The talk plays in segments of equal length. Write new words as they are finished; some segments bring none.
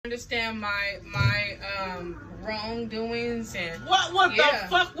understand my wrongdoings and what the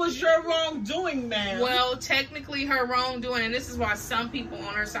fuck was your wrongdoing, man? Well, technically her wrongdoing, and this is why some people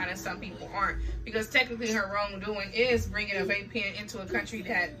on her side and some people aren't, because technically her wrongdoing is bringing a vape pen into a country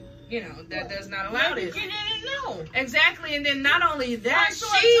that, you know, that does not allow this. You didn't know. Exactly, and then not only that,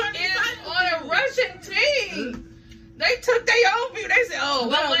 she is on a Russian team. They took their own view. They said, "Oh,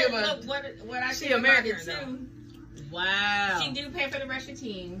 we don't give a." What I she think American about it too. Wow. She do pay for the Russian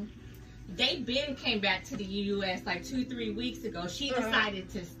team. They came back to the U.S. like 2-3 weeks ago. She decided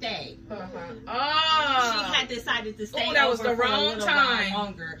to stay. Oh, she had decided to stay. Oh, that was the for wrong time.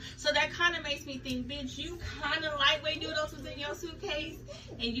 Longer. So that kind of makes me think, bitch, you kind of lightweight noodles was in your suitcase,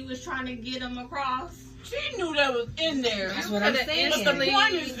 and you was trying to get them across. She knew that was in there. That's what I'm saying. But the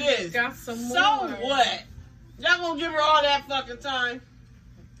point is this. Got some more. So what? Y'all gonna give her all that fucking time?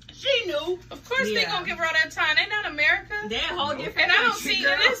 She knew. Of course they gonna give her all that time. They not America. They're a whole different. And I don't see.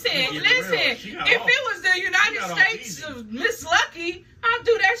 Listen. If it was the United States of Miss Lucky, I'll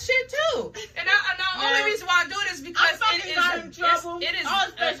do that shit too. And the only reason why I do it is because it is.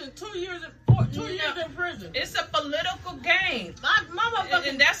 Especially 2 years in prison. It's a political game.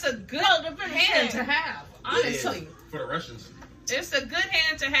 And that's a good hand to have. Honestly, for the Russians. It's a good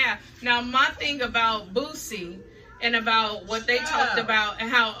hand to have. Now, my thing about Boosie and about what they talked about and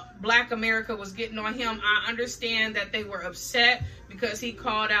how Black America was getting on him, I understand that they were upset because he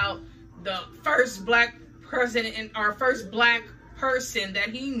called out the first Black president and our first Black person that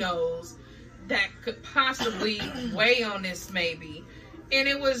he knows that could possibly weigh on this maybe. And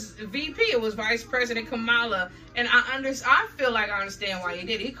it was VP, it was Vice President Kamala. And I feel like I understand why he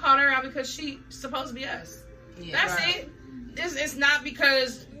did it. He called her out because she's supposed to be us. Yeah, that's it. It's not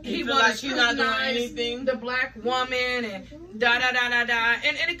because he was she's not doing anything. The Black woman and da da da da da.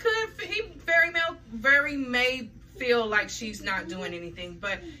 And it could, he very may feel like she's not doing anything,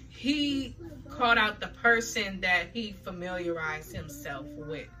 but he called out the person that he familiarized himself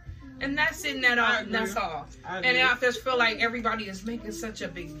with. And that's it, that's all. And I just feel like everybody is making such a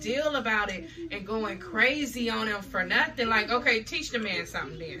big deal about it and going crazy on him for nothing. Like, okay, teach the man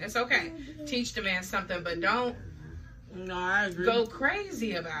something then. It's okay. Teach the man something, but don't I agree. Go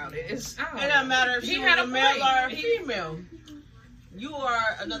crazy about it. It doesn't matter if she was a male or a female. You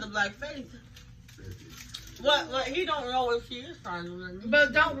are another Black face. What he don't know if she is trying.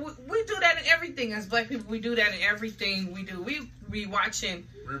 But we do that in everything as Black people. We do that in everything we do. We be watching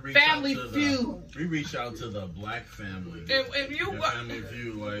Family Feud. We reach out to the Black family. If you Family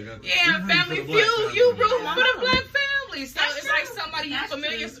Feud, like Family Feud, you root for the Black family. So it's like somebody you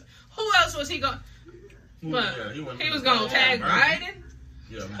familiar. Who else was he going? But he was gonna tag Biden.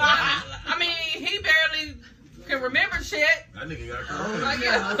 Yeah. I mean, he barely can remember shit. That nigga got corona.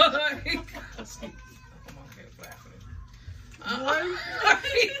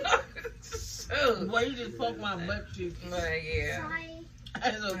 Boy, you just poked my butt cheek. Yeah.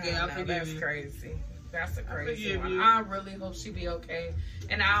 That's okay. I forgive that's you. Crazy. That's a crazy one. I really hope she be okay.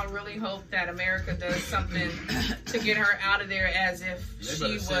 And I really hope that America does something to get her out of there as if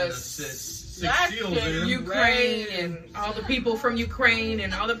she was Ukraine and all the people from Ukraine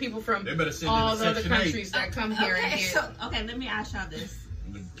and all the people from all the other countries that come here and get. Okay, let me ask y'all this.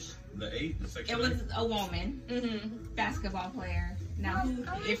 The Section 8? It was a woman, basketball player. Now,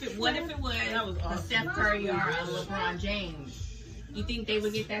 what if it was Steph Curry or LeBron James? You think they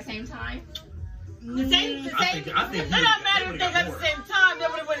would get that same time? The same. I think it doesn't matter if they got the same time. They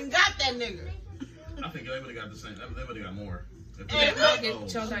would have got that nigga. I think they would have got the same. They would have got more.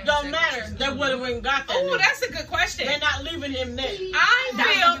 Don't matter. They would have got that. Oh, that's a good question. They're not leaving him there. I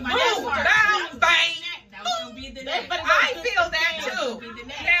feel that too.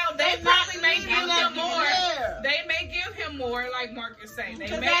 Now they probably may give him more. They may give him more, like Marcus say.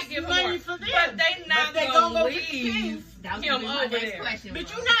 They may give him more, but they not gonna leave him over there. But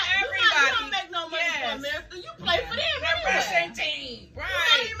you not everybody. You don't make no money for America. You play for them. Representing,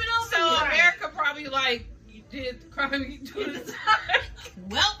 right? So America probably like. You did the crime, you do this.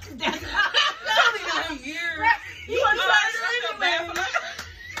 Well, that's only a year. You want to try to anyway.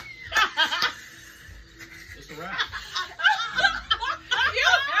 It's a wrap. You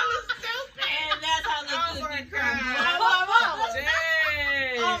hella stupid. And that's how the good God. Dang.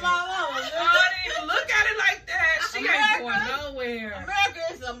 Oh, I didn't even look at it like that. She ain't going nowhere. America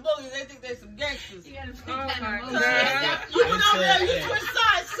is some bullies. They think they're some gangsters. Oh, my God. You went over there. You switched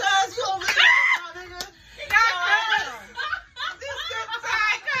sides, cuz. You over there.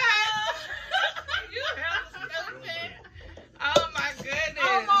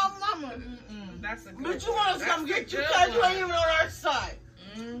 That's a good but you want us to come get you because you ain't even on our side.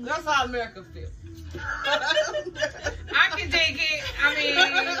 That's how America feels. I can dig it. I mean,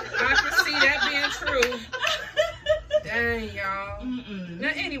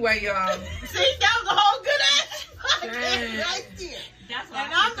 anyway, y'all. See, that was a whole good ass Dang. right there. That's why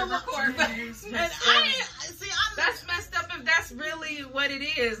And I I'm the record. That's messed up if that's really what it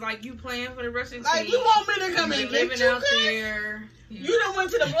is. Like, you playing for the Russian team. Like, you want me to come You're and get living you, out cuz? there. You done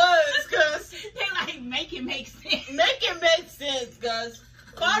went to the Bloods, cuz. They like make it make sense. Make it make sense, cuz.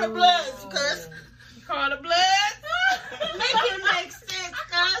 Call the Bloods, cuz. Call the Bloods. Make it make sense,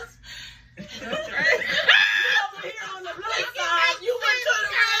 cuz. You over here on the blue side, you went to the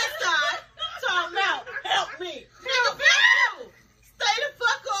red side. Talking about, help me. Nigga, fuck you. Stay the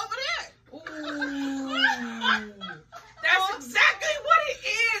fuck over there. Ooh. That's exactly what it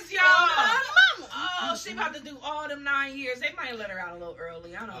is, y'all. Mama. Oh, she about to do all them 9 years. They might let her out a little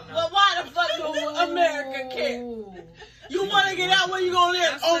early. I don't know. But why the fuck do America care? Ooh. You want to get out where you gonna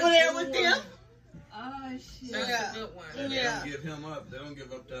live? That's Over a there good with them? one. Oh shit. That's Yeah. a good one. And Yeah. they don't give him up. They don't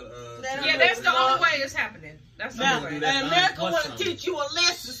give up that. They don't Yeah, that's the only way it's happening. That's the Now, only way. that and America 9+ want to something. teach you a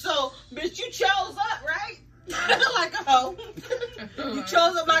lesson, so bitch, you chose up, right? Like a hoe. You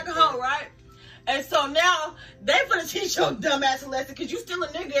chose up like a hoe, right? And so now they finna teach your dumb ass a lesson because you still a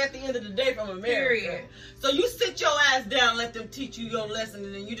nigga at the end of the day from America. Period. So you sit your ass down, let them teach you your lesson,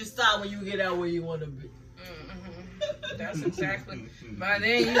 and then you decide when you get out where you want to be. Mm-hmm. That's exactly. By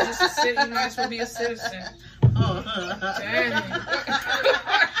then, you just a citizen. You might as well be a citizen. Dang.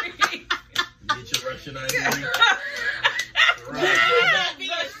 Get your Russian ID. Right.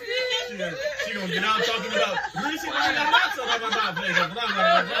 She gonna get out talking about. That's it.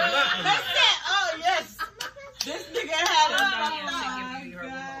 Oh yes. This nigga had a.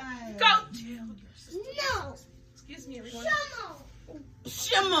 Go tell No. Excuse me, everyone.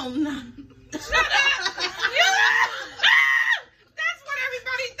 Shimon. Shut up! That's what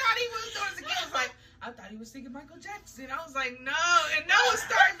everybody thought he was doing as a kid. I was like, I thought he was singing Michael Jackson. I was like, no. And Noah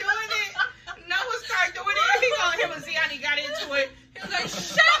started doing it. Him and Ziani got into it. He was like,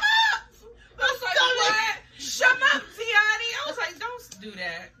 shut up! I was like, what? Shut up, Ziani. I was like, don't do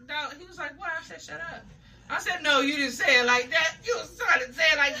that. Don't. He was like, what? I said, shut up. I said, no, you didn't say it like that. You was trying to say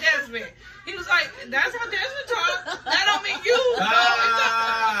it like Desmond. He was like, that's how Desmond talk. That don't mean you.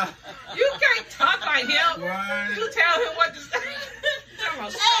 You can't talk like him. Right. You tell him what to say.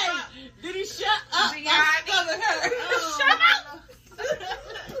 Hey, did he shut up? Shut up.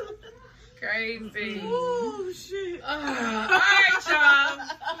 Crazy. Oh shit. All right, y'all.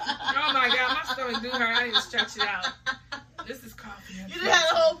 Oh my God, my stomach do hurt. I need to stretch it out. This is coffee. You done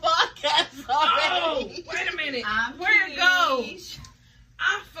had a whole podcast Oh, already. wait a minute. I'm Where'd it go? peach.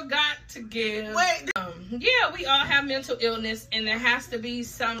 I forgot to give. Wait. Yeah, we all have mental illness, and there has to be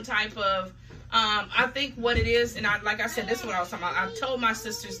some type of. I think what it is, and like I said, this is what I was talking about. I told my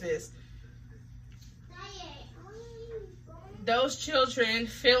sisters this. Those children,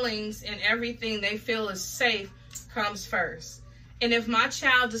 feelings and everything they feel is safe comes first. And if my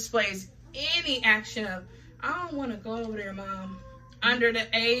child displays any action of, I don't want to go over there, Mom, under the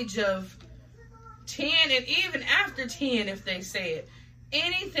age of 10 and even after 10, if they say it,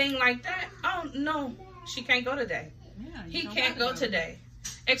 anything like that, oh, no, she can't go today. Yeah, He can't go today.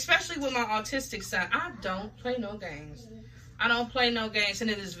 Especially with my autistic son. I don't play no games. I don't play no games. And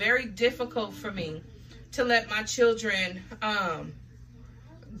it is very difficult for me to let my children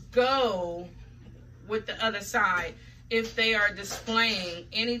go with the other side if they are displaying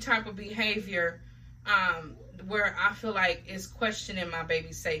any type of behavior where I feel like it's questioning my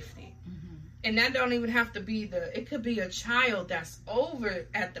baby's safety. Mm-hmm. And that don't even have to be it could be a child that's over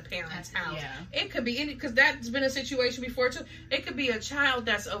at the parent's house. Yeah. It could be any, because that's been a situation before too. It could be a child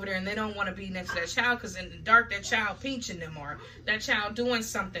that's over there and they don't want to be next to that child because in the dark that child pinching them or that child doing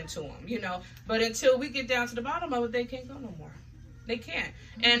something to them, you know. But until we get down to the bottom of it, they can't go no more. They can't.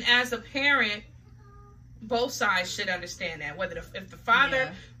 And as a parent, both sides should understand that. Whether if the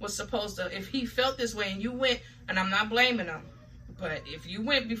father was supposed to, if he felt this way and you went, and I'm not blaming him, but if you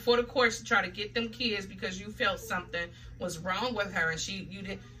went before the courts to try to get them kids because you felt something was wrong with her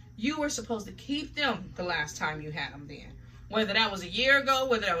and you were supposed to keep them the last time you had them then. Whether that was a year ago,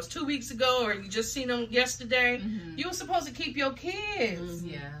 whether that was 2 weeks ago, or you just seen them yesterday, you were supposed to keep your kids.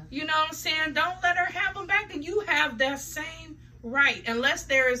 Yeah. You know what I'm saying? Don't let her have them back. And you have that same right. Unless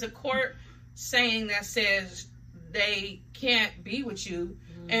there is a court saying that says they can't be with you.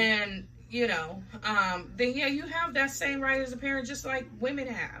 And, you know, then yeah, you have that same right as a parent, just like women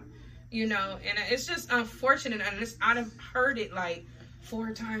have. You know, and it's just unfortunate. And I've heard it like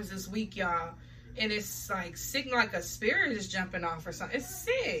 4 times this week, y'all. And it's like sick, like a spirit is jumping off or something. It's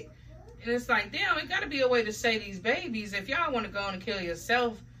sick. And it's like, damn, it got to be a way to say these babies, if y'all want to go on and kill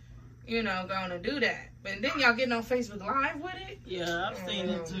yourself, you know, going to do that. But then y'all getting on Facebook Live with it? Yeah, I've seen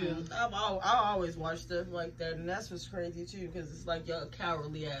it too. I always watch stuff like that, and that's what's crazy too, because it's like y'all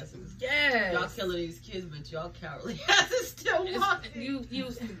cowardly asses. Yes. Y'all killing these kids, but y'all cowardly asses still walking. You,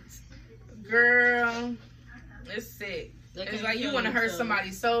 girl, it's sick. It's like you want to hurt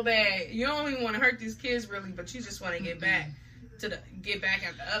somebody so bad. You don't even want to hurt these kids really, but you just want to get back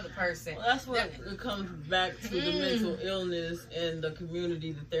at the other person. Well, that's what it comes back to, the mental illness and the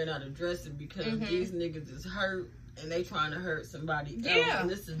community that they're not addressing, because these niggas is hurt and they trying to hurt somebody else. Yeah. And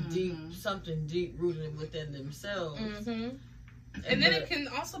this is deep, something deep rooted within themselves. And then it can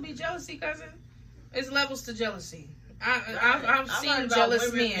also be jealousy, cousin. It's levels to jealousy. I've seen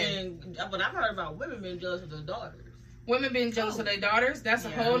jealous men. But I've heard about women being jealous of their daughters. Women being jealous of their daughters, that's a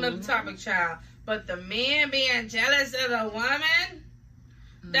whole nother topic, child. But the man being jealous of the woman,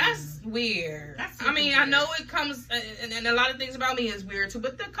 that's weird. I mean, I know it comes, and a lot of things about me is weird too,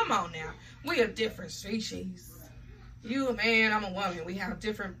 but come on now. We are different species. You a man, I'm a woman. We have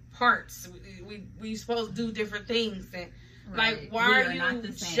different parts. We supposed to do different things. And like, why are you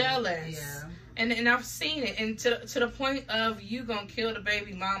jealous? Yeah. And I've seen it, and to the point of you gonna kill the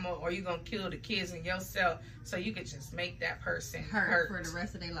baby mama, or you gonna kill the kids and yourself, so you could just make that person hurt for the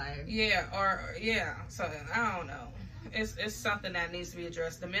rest of their life. Yeah, So I don't know. It's something that needs to be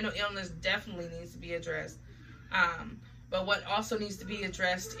addressed. The mental illness definitely needs to be addressed. But what also needs to be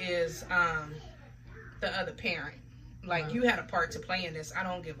addressed is the other parent. Like, you had a part to play in this. I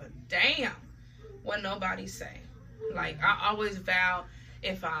don't give a damn what nobody say. Like, I always vow,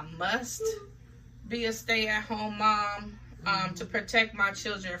 if I must be a stay-at-home mom, to protect my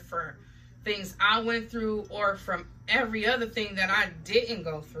children for things I went through, or from every other thing that I didn't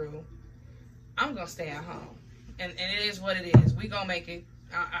go through, I'm gonna stay at home. And it is what it is. We gonna make it.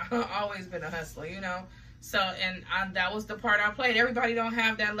 I've always been a hustler, you know. So, and that was the part I played. Everybody don't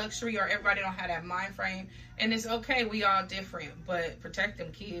have that luxury, or everybody don't have that mind frame, and it's okay. We all different, but protect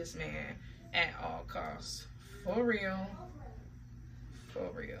them kids, man, at all costs. For real. For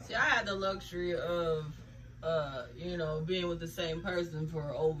real. See, I had the luxury of, you know, being with the same person for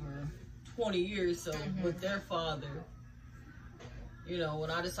over 20 years. So with their father, you know,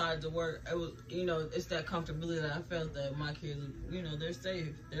 when I decided to work, it was, you know, it's that comfortability that I felt that my kids, you know, they're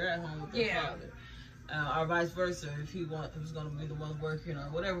safe. They're at home with their father. Or vice versa, if he was going to be the one working or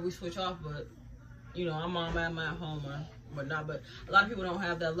whatever, we switch off. But, you know, I'm at home, but not. But a lot of people don't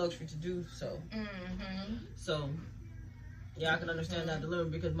have that luxury to do so. So, yeah, I can understand that dilemma,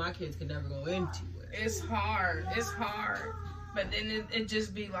 because my kids can never go into it. It's hard. But then it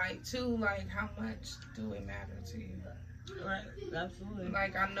just be like, too, like, how much do it matter to you? Right, absolutely.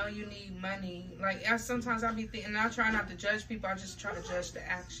 Like, I know you need money. Like, sometimes I be thinking, and I try not to judge people, I just try to judge the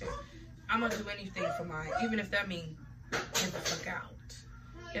action. I'm gonna do anything for mine, even if that means get the fuck out.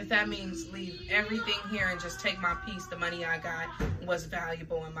 If that means leave everything here and just take my piece, the money I got, what's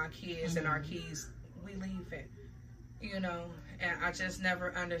valuable in my kids and our keys, we leave it. You know, and I just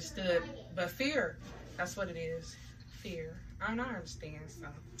never understood. But fear, that's what it is. Fear. I understand. So,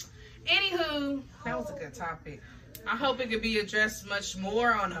 anywho, that was a good topic. I hope it could be addressed much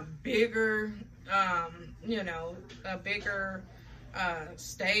more on a bigger, you know, a bigger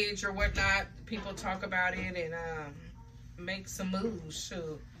stage or whatnot. People talk about it and make some moves.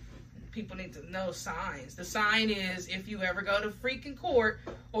 Shoot. People need to know signs. The sign is, if you ever go to freaking court,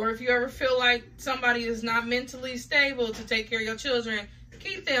 or if you ever feel like somebody is not mentally stable to take care of your children,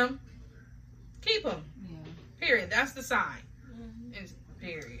 keep them. Keep them. Yeah. Period. That's the sign.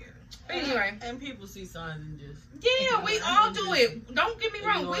 Period. But anyway. And people see signs and just... Yeah, we all do it. Don't get me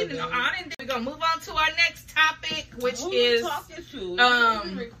wrong. We're going to move on to our next topic, which is...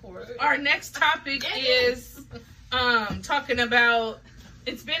 our next topic is talking about...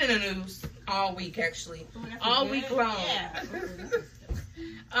 It's been in the news all week, actually. All week long. Yeah.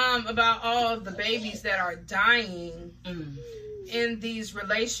 About all the babies that are dying in these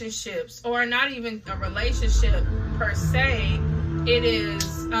relationships, or not even a relationship per se. It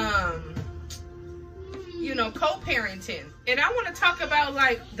is, you know, co-parenting. And I want to talk about,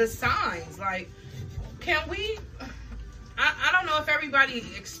 like, the signs. Like, can we... I don't know if everybody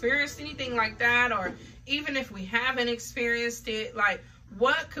experienced anything like that, or even if we haven't experienced it, like,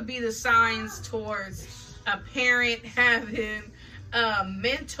 what could be the signs towards a parent having a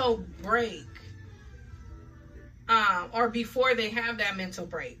mental break, or before they have that mental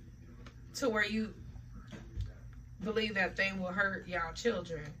break, to where you believe that they will hurt y'all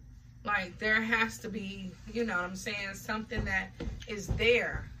children? Like, there has to be, you know what I'm saying, something that is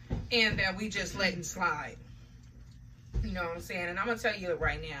there and that we just letting slide. You know what I'm saying? And I'm going to tell you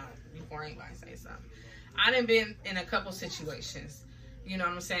right now, before anybody say something. I done been in a couple situations. You know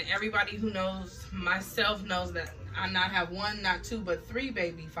what I'm saying? Everybody who knows myself knows that I not have one, not two, but 3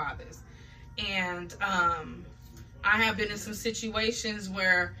 baby fathers. And I have been in some situations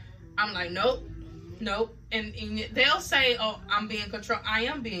where I'm like, nope. And they'll say, oh, I'm being controlled. I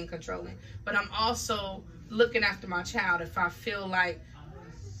am being controlling. But I'm also looking after my child if I feel like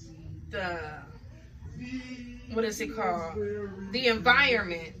what is it called? The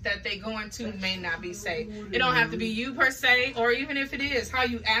environment that they go into may not be safe. It don't have to be you per se, or even if it is, how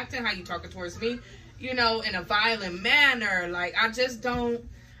you acting, how you talking towards me, you know, in a violent manner. Like, I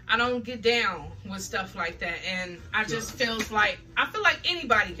don't get down with stuff like that. And I just feel like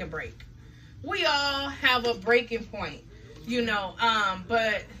anybody can break. We all have a breaking point, you know,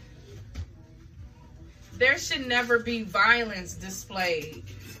 but there should never be violence displayed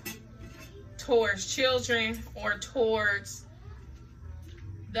towards children or towards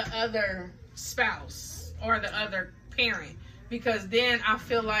the other spouse or the other parent, because then I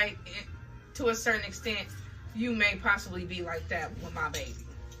feel like to a certain extent you may possibly be like that with my baby.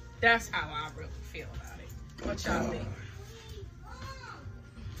 That's how I really feel about it. What y'all think?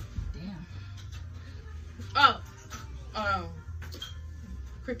 Damn. Oh,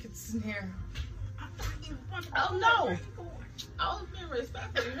 crickets in here. Oh no. I was being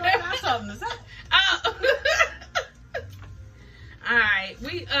respectful. You know, I got something to say. Oh. All right,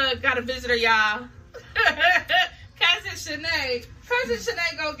 we got a visitor, y'all. Cousin Shanae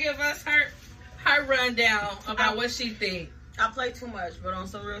gonna give us her rundown about what she think. I play too much, but on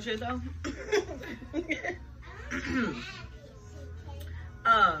some real shit though.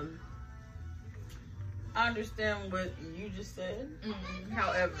 I understand what you just said. Mm-hmm.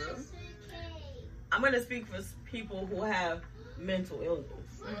 However, I'm gonna speak for people who have mental illness,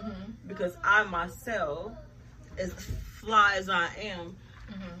 because I myself, as fly as I am,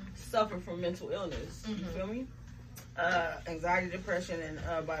 suffer from mental illness. You feel me? Anxiety, depression, and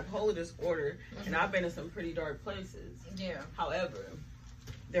bipolar disorder, and I've been in some pretty dark places. Yeah. However,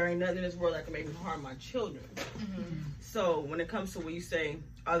 there ain't nothing in this world that can make me harm my children. So when it comes to what you say,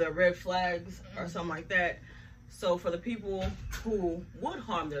 are there red flags or something like that? So for the people who would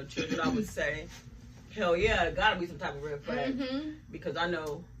harm their children, I would say, hell yeah, it gotta be some type of red flag. Because I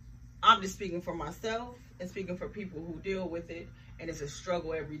know, I'm just speaking for myself and speaking for people who deal with it, and it's a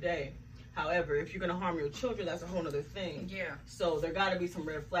struggle every day. However, if you're gonna harm your children, that's a whole other thing. Yeah. So there gotta be some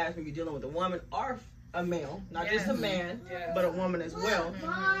red flags when you're dealing with a woman or a male, not just a man, but a woman as well.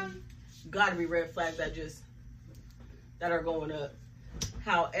 Gotta be red flags that are going up.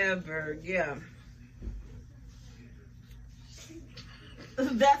 However, yeah.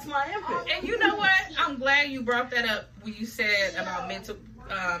 That's my input. And you know what? I'm glad you brought that up when you said about mental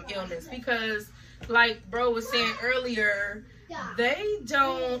illness, because like bro was saying earlier,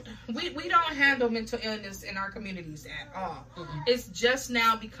 we don't handle mental illness in our communities at all. It's just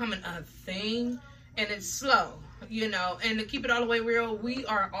now becoming a thing, and it's slow, you know. And to keep it all the way real, we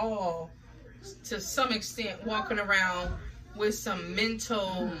are all to some extent walking around with some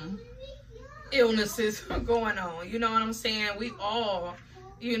mental illnesses going on. You know what I'm saying? We all,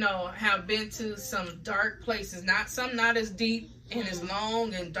 you know, have been to some dark places. Not as deep and as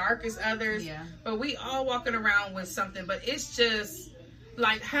long and dark as others. Yeah. But we all walking around with something. But it's just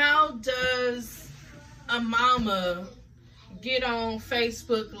like, how does a mama get on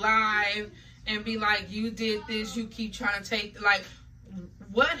Facebook Live and be like, you did this, you keep trying to take, like,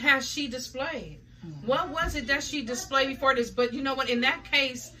 what has she displayed? What was it that she displayed before this? But you know what? In that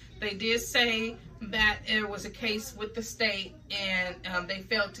case, they did say that there was a case with the state, and they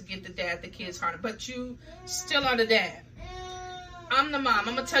failed to get the kids harmed. But you still are the dad. I'm the mom.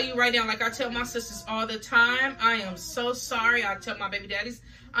 I'm going to tell you right now, like I tell my sisters all the time, I am so sorry. I tell my baby daddies,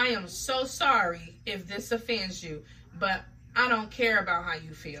 I am so sorry if this offends you, but I don't care about how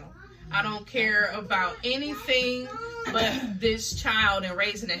you feel. I don't care about anything but this child and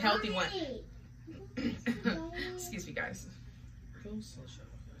raising a healthy one. Excuse me, guys.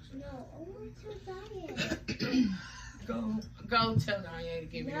 Go tell Diane to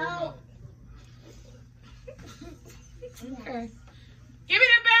give me the remote. Okay. Give me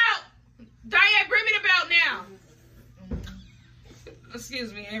the belt! Diane, bring me the belt now!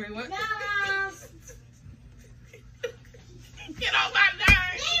 Excuse me, everyone. No. Get on my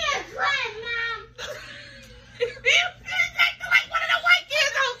nerves! Mom! Like one of the white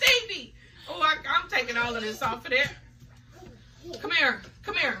kids on TV! Oh, I'm taking all of this off of there. Come here.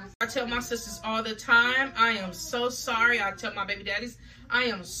 Come here. I tell my sisters all the time, I am so sorry. I tell my baby daddies, I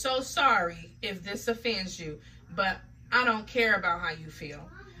am so sorry if this offends you, but I don't care about how you feel.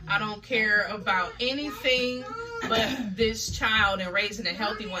 I don't care about anything but this child and raising a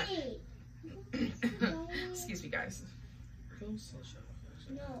healthy one. Excuse me, guys.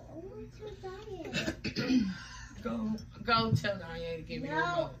 No, I want to diet. Go tell Diane to give me the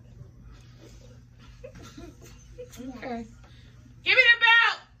remote. Okay. Give me the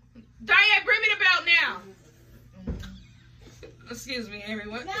belt. Diane, bring me the belt now. Excuse me,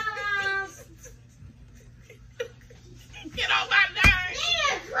 everyone. No. Get on my nerves.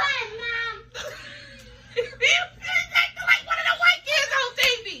 It's right, Mom. Acting like one of the white kids on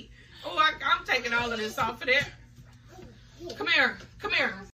TV. Oh, I'm taking all of this off of there. Come here. Come here.